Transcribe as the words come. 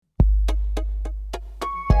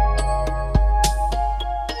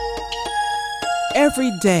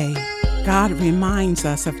Every day, God reminds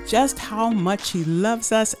us of just how much He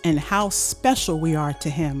loves us and how special we are to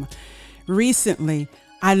Him. Recently,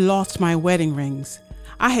 I lost my wedding rings.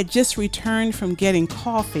 I had just returned from getting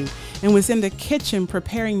coffee and was in the kitchen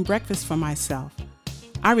preparing breakfast for myself.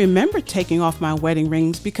 I remember taking off my wedding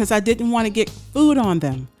rings because I didn't want to get food on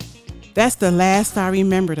them. That's the last I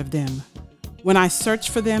remembered of them. When I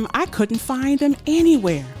searched for them, I couldn't find them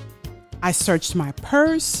anywhere. I searched my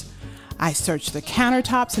purse. I searched the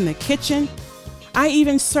countertops in the kitchen. I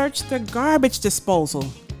even searched the garbage disposal,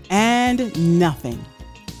 and nothing.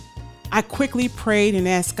 I quickly prayed and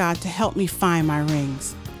asked God to help me find my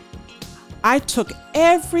rings. I took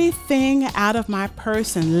everything out of my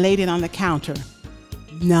purse and laid it on the counter.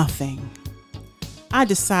 Nothing. I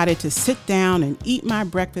decided to sit down and eat my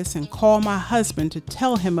breakfast and call my husband to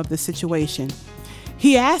tell him of the situation.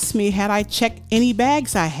 He asked me had I checked any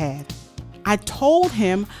bags I had. I told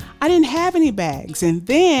him I didn't have any bags, and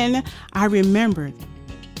then I remembered.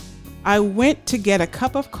 I went to get a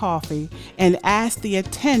cup of coffee and asked the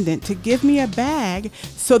attendant to give me a bag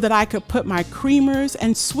so that I could put my creamers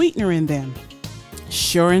and sweetener in them.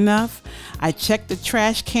 Sure enough, I checked the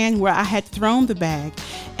trash can where I had thrown the bag,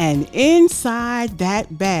 and inside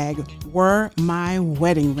that bag were my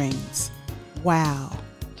wedding rings. Wow.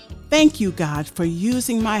 Thank you, God, for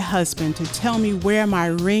using my husband to tell me where my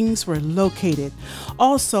rings were located.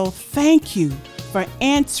 Also, thank you for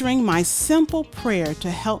answering my simple prayer to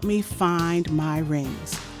help me find my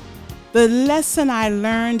rings. The lesson I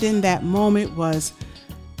learned in that moment was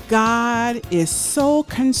God is so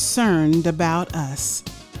concerned about us.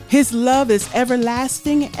 His love is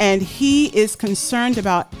everlasting, and He is concerned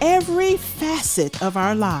about every facet of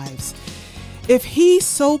our lives. If He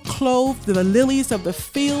so clothed the lilies of the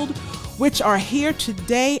field, which are here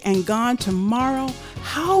today and gone tomorrow,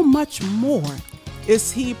 how much more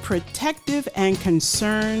is He protective and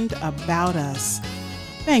concerned about us?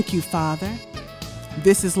 Thank you, Father.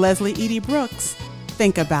 This is Leslie Edie Brooks.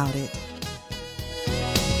 Think about it.